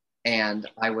daughter, and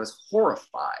I was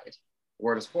horrified, the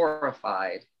word is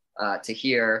horrified, to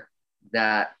hear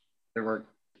that the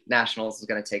nationals was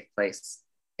going to take place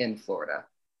in Florida.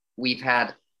 We've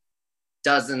had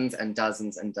dozens and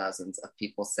dozens and dozens of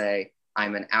people say,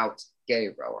 I'm an out gay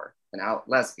rower, an out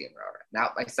lesbian rower, an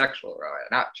out bisexual rower,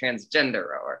 an out transgender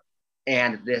rower,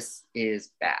 and this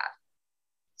is bad.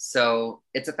 So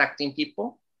it's affecting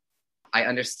people. I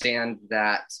understand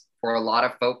that for a lot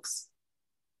of folks,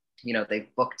 you know, they've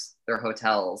booked their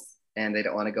hotels and they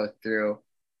don't want to go through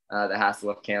the hassle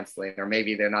of canceling, or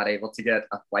maybe they're not able to get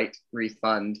a flight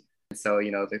refund. So, you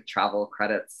know, the travel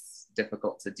credit's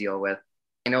difficult to deal with.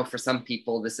 I know for some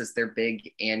people, this is their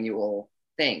big annual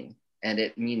thing, and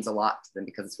it means a lot to them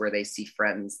because it's where they see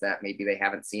friends that maybe they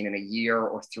haven't seen in a year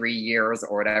or 3 years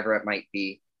or whatever it might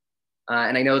be.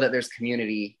 And I know that there's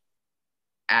community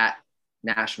at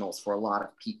nationals for a lot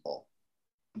of people,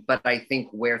 but I think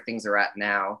where things are at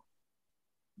now,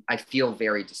 I feel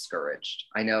very discouraged.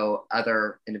 I know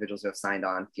other individuals who have signed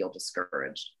on feel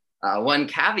discouraged. One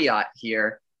caveat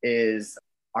here is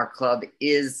our club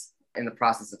is in the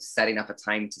process of setting up a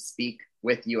time to speak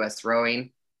with US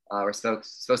Rowing. We're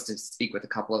supposed to speak with a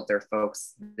couple of their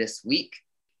folks this week.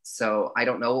 So I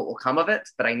don't know what will come of it,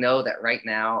 but I know that right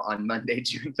now on Monday,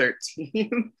 June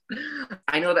 13th,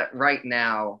 I know that right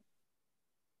now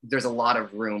there's a lot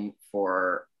of room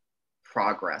for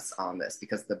progress on this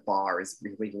because the bar is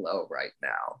really low right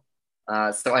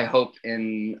now. So I hope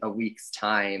in a week's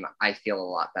time, I feel a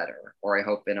lot better, or I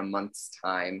hope in a month's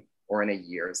time or in a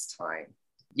year's time.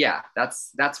 Yeah,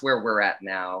 that's where we're at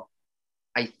now.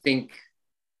 I think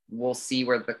we'll see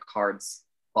where the cards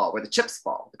fall, where the chips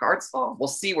fall, the cards fall. We'll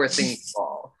see where things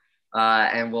fall,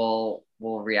 and we'll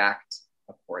react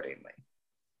accordingly.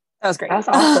 That was great. That's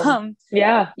awesome.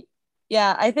 Yeah.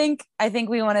 Yeah, I think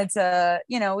we wanted to,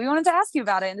 we wanted to ask you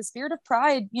about it in the spirit of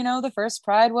Pride. The first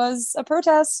Pride was a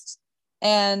protest.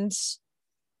 And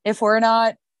if we're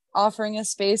not offering a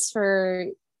space for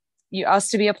us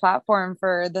to be a platform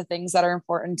for the things that are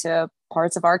important to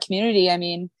parts of our community, I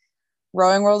mean,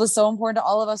 rowing world is so important to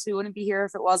all of us. We wouldn't be here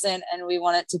if it wasn't, and we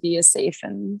want it to be a safe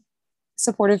and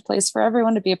supportive place for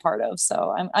everyone to be a part of.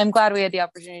 So I'm glad we had the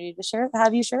opportunity to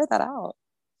have you share that out.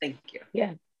 Thank you.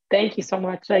 Yeah, thank you so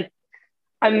much.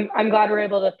 I'm glad we're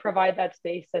able to provide that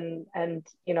space, and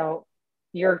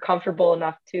you're comfortable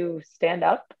enough to stand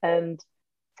up and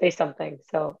say something.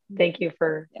 So thank you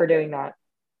for doing that.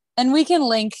 And we can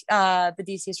link the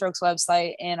DC Strokes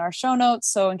website in our show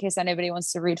notes. So in case anybody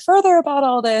wants to read further about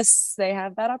all this, they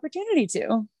have that opportunity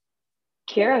to.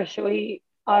 Kira, should we,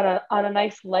 on a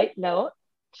nice light note,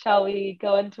 shall we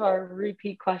go into our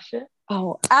repeat question?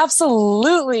 Oh,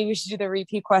 absolutely. We should do the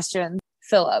repeat question.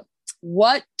 Phillip,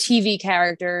 what TV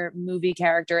character, movie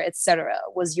character, etc.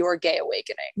 was your gay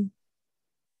awakening?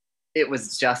 It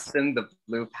was Justin, the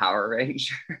Blue Power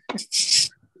Ranger.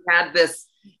 Had this,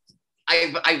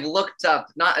 I've looked up,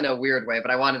 not in a weird way, but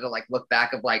I wanted to look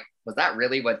back of was that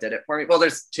really what did it for me? Well,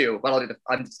 there's two, but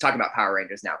I'm just talking about Power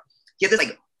Rangers now. He had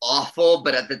this awful,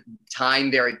 but at the time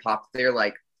very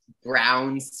popular,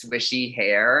 brown swishy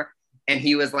hair. And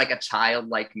he was a child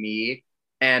like me.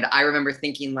 And I remember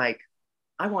thinking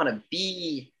I want to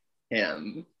be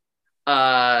him.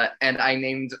 And I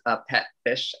named a pet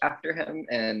fish after him,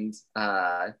 and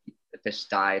the fish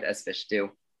died, as fish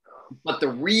do. But the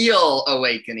real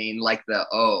awakening, like the,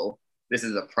 oh, this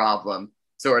is a problem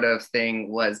sort of thing,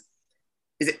 was,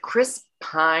 is it Chris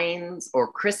Pines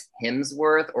or Chris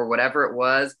Hemsworth or whatever it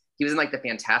was? He was in like the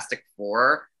Fantastic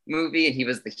Four movie, and he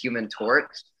was the Human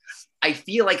Torch. I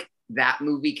feel like that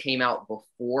movie came out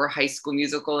before High School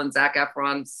Musical, and Zac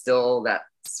Efron, still that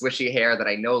swishy hair that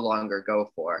I no longer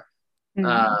go for.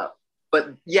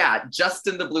 But yeah,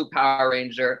 Justin the Blue Power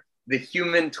Ranger, the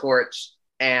Human Torch,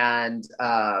 and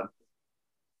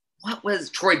what was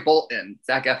Troy Bolton,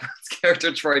 Zac Efron's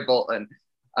character Troy Bolton,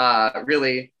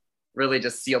 really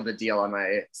just sealed the deal on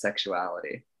my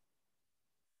sexuality.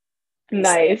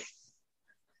 Nice.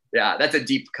 Yeah, that's a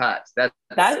deep cut.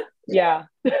 Yeah.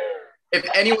 If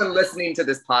anyone listening to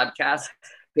this podcast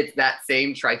hits that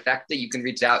same trifecta, you can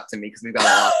reach out to me because we've got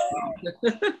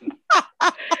a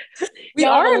lot. We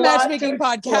are a matchmaking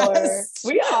podcast.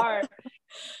 We are.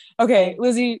 Okay,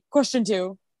 Lizzie, question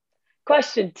 2.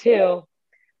 Question 2.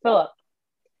 Phillip,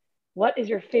 what is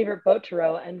your favorite boat to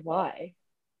row and why?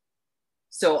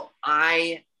 So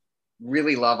I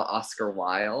really love Oscar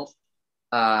Wilde,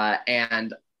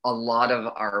 and a lot of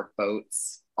our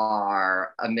boats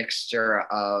are a mixture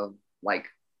of like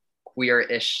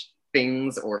queer-ish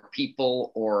things or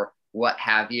people or what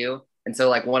have you. And so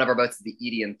like one of our boats is the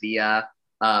Edie and Thea.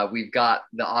 We've got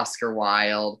the Oscar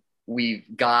Wilde. We've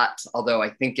got, although I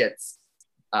think it's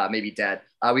maybe dead,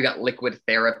 we've got Liquid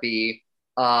Therapy.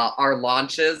 Our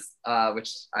launches,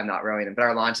 which I'm not rowing in, but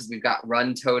our launches, we've got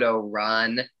Run Toto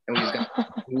Run, and we've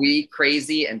got We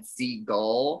Crazy and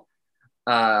Seagull,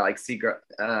 like Seagull.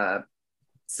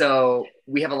 So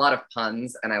we have a lot of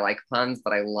puns, and I like puns,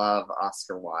 but I love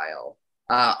Oscar Wilde.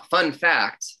 Fun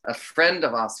fact, a friend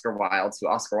of Oscar Wilde's, who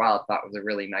Oscar Wilde thought was a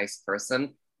really nice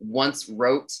person, once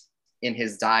wrote in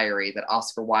his diary that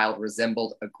Oscar Wilde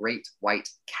resembled a great white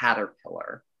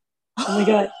caterpillar. Oh my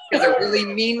God. It's a really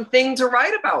mean thing to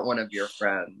write about one of your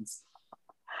friends.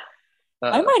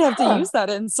 I might have to use that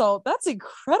insult. That's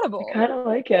incredible. I kind of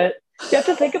like it. You have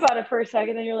to think about it for a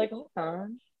second, and you're like, hold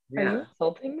on. Are you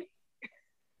insulting me?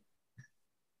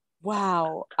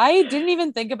 Wow. I didn't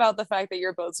even think about the fact that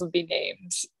your boats would be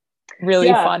named really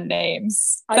fun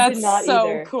names. That's so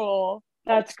either. Cool.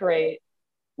 That's great.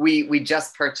 We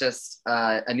just purchased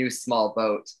a new small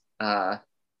boat.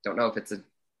 Don't know if it's a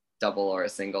double or a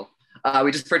single.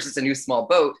 We just purchased a new small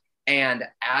boat, and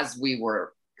as we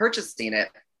were purchasing it,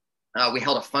 we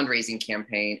held a fundraising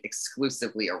campaign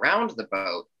exclusively around the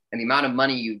boat, and the amount of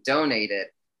money you donated,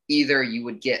 either you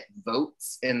would get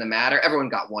votes in the matter. Everyone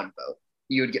got one vote.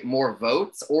 You would get more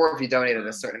votes, or if you donated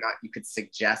a certain amount, you could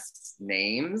suggest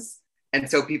names. And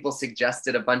so people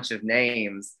suggested a bunch of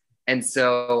names. And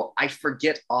so I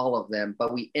forget all of them,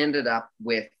 but we ended up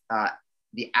with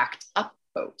the Act Up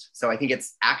boat. So I think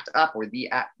it's Act Up or the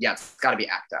Act. Yeah, it's got to be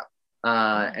Act Up.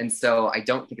 And so I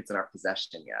don't think it's in our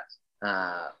possession yet.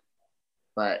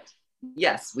 But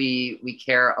yes, we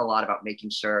care a lot about making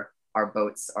sure our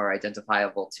boats are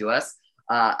identifiable to us.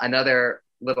 Another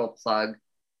little plug,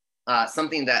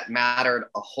 something that mattered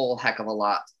a whole heck of a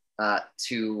lot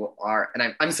to our,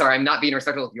 and I'm sorry, I'm not being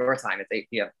respectful of your time, it's 8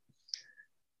 p.m.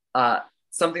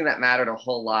 Something that mattered a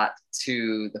whole lot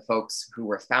to the folks who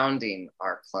were founding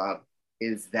our club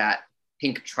is that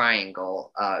pink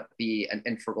triangle be an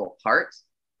integral part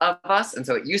of us. And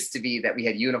so it used to be that we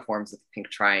had uniforms with pink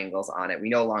triangles on it. We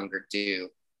no longer do.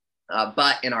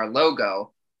 But in our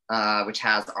logo, which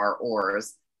has our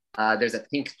oars, there's a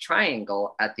pink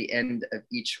triangle at the end of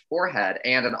each oarhead.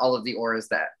 And in all of the oars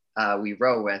that we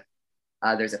row with,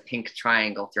 there's a pink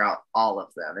triangle throughout all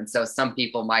of them. And so some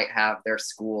people might have their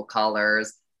school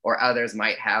colors, or others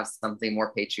might have something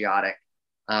more patriotic.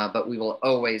 But we will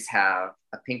always have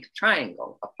a pink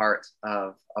triangle, a part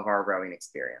of our rowing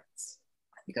experience,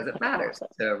 because it matters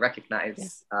to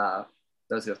recognize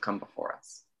those who have come before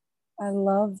us. I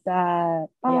love that.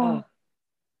 Yeah.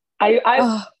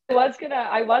 I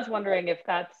was wondering if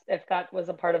that was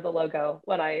a part of the logo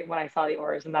when I saw the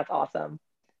oars, and that's awesome.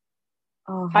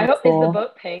 Oh, I hope cool. Is the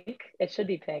boat pink? It should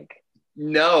be pink.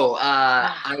 No,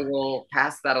 I will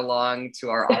pass that along to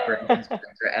our operations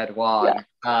director, Ed Wong.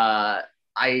 Yeah.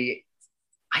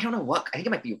 I don't know what, I think it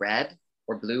might be red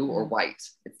or blue or white.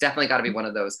 It's definitely got to be one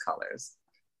of those colors,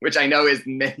 which I know is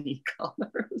many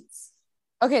colors.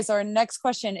 Okay, so our next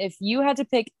question, if you had to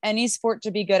pick any sport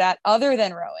to be good at other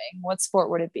than rowing, what sport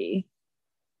would it be?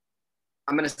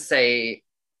 I'm going to say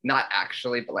not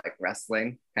actually, but like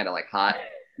wrestling, kind of like hot.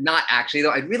 Not actually,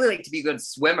 though. I'd really like to be a good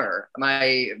swimmer.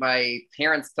 My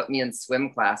parents put me in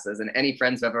swim classes, and any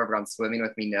friends who have ever gone swimming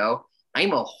with me know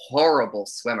I'm a horrible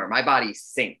swimmer. My body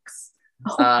sinks.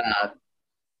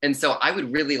 And so I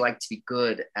would really like to be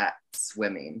good at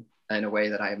swimming in a way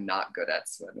that I am not good at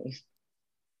swimming.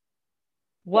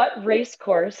 What race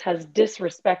course has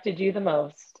disrespected you the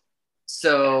most?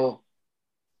 So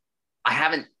I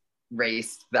haven't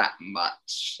raced that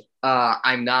much.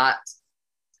 I'm not,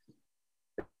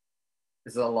 this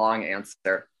is a long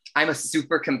answer. I'm a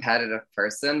super competitive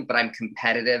person, but I'm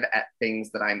competitive at things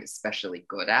that I'm especially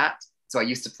good at. So I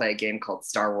used to play a game called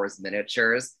Star Wars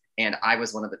Miniatures, and I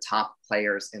was one of the top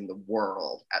players in the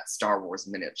world at Star Wars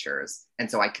Miniatures. And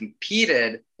so I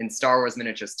competed in Star Wars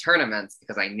Miniatures tournaments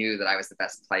because I knew that I was the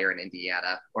best player in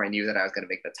Indiana, or I knew that I was going to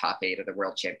make the top 8 of the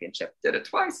World Championship. Did it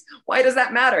twice. Why does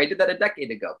that matter? I did that a decade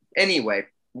ago. Anyway,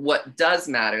 what does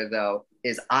matter, though,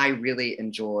 is I really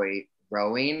enjoy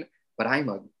rowing, but I'm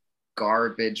a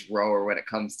garbage rower when it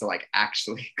comes to like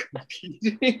actually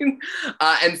competing.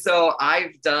 And so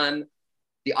I've done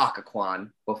the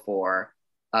Occoquan before.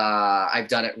 I've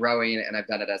done it rowing, and I've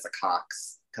done it as a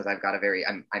cox because I've got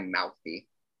I'm mouthy.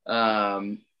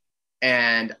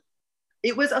 And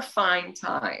it was a fine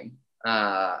time.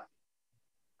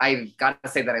 I've got to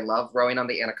say that I love rowing on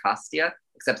the Anacostia,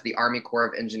 except the Army Corps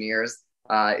of Engineers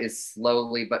is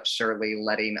slowly but surely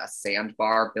letting a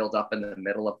sandbar build up in the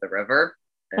middle of the river.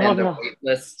 And the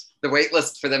wait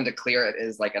list for them to clear it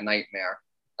is like a nightmare.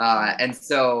 And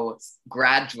so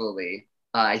gradually,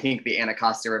 I think the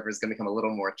Anacostia River is going to become a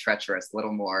little more treacherous, a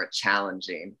little more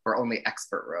challenging for only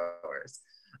expert rowers.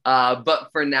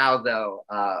 But for now, though,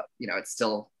 it's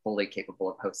still fully capable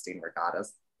of hosting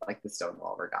regattas like the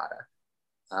Stonewall Regatta.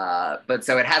 But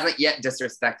so it hasn't yet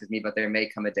disrespected me, but there may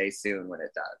come a day soon when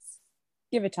it does.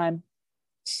 Give it time.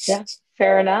 Yeah,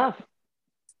 fair enough.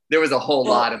 There was a whole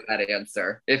lot of that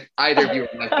answer. If either of you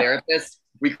were my therapist,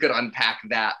 we could unpack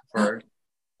that for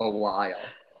a while.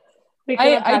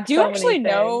 I do actually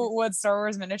know what Star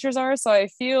Wars miniatures are, so I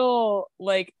feel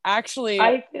like I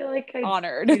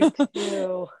honored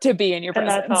to be in your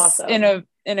presence. That's awesome.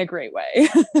 in a great way.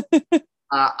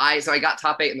 I got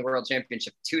top 8 in the World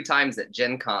Championship 2 times at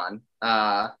Gen Con.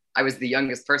 I was the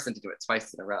youngest person to do it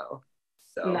twice in a row.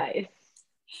 So nice.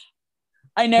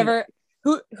 I never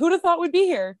who'd have thought would be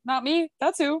here? Not me.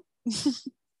 That's who.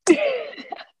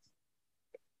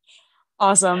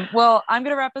 Awesome. Well, I'm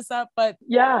going to wrap us up, but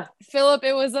yeah, Phillip,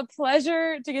 it was a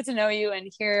pleasure to get to know you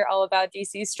and hear all about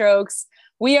DC Strokes.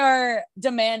 We are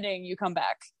demanding you come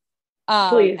back.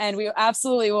 Please. And we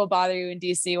absolutely will bother you in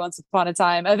DC once upon a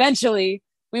time. Eventually,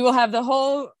 we will have the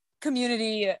whole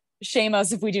community shame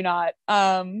us if we do not.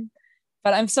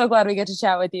 But I'm so glad we get to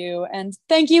chat with you. And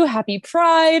thank you. Happy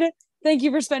Pride. Thank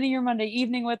you for spending your Monday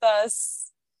evening with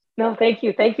us. No, thank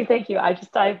you.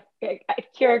 Kira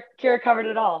covered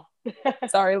it all.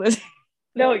 Sorry, Liz.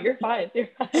 No, you're fine.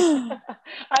 I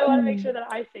want to make sure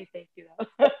that I say thank you,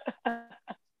 though.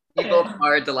 You both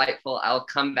are delightful. I'll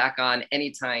come back on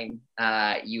anytime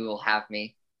you will have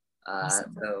me.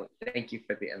 Awesome. So thank you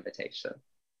for the invitation.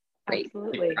 Great.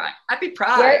 Absolutely. Happy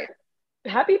Pride.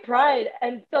 Happy Pride.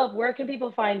 And Phillip, where can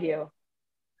people find you?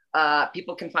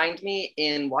 People can find me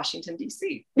in Washington,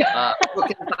 D.C. People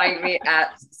can find me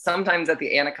sometimes at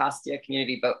the Anacostia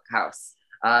Community Boathouse.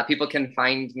 People can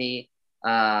find me,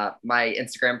 my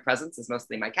Instagram presence is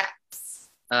mostly my cats.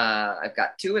 I've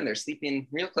got 2 and they're sleeping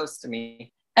real close to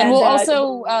me. And we'll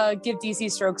also give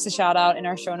DC Strokes a shout out in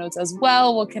our show notes as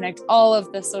well. We'll connect all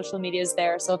of the social medias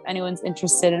there. So if anyone's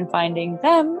interested in finding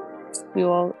them, we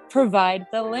will provide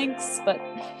the links. But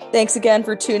thanks again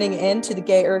for tuning in to the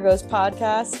Gay Ergos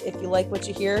podcast. If you like what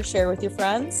you hear, share with your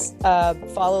friends.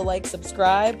 Follow, like,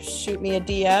 subscribe, shoot me a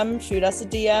DM, shoot us a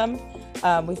DM.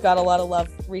 We've got a lot of love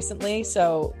recently,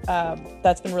 so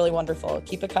that's been really wonderful.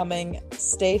 Keep it coming.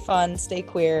 Stay fun, stay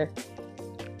queer,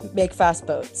 make fast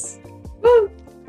boats. Woo!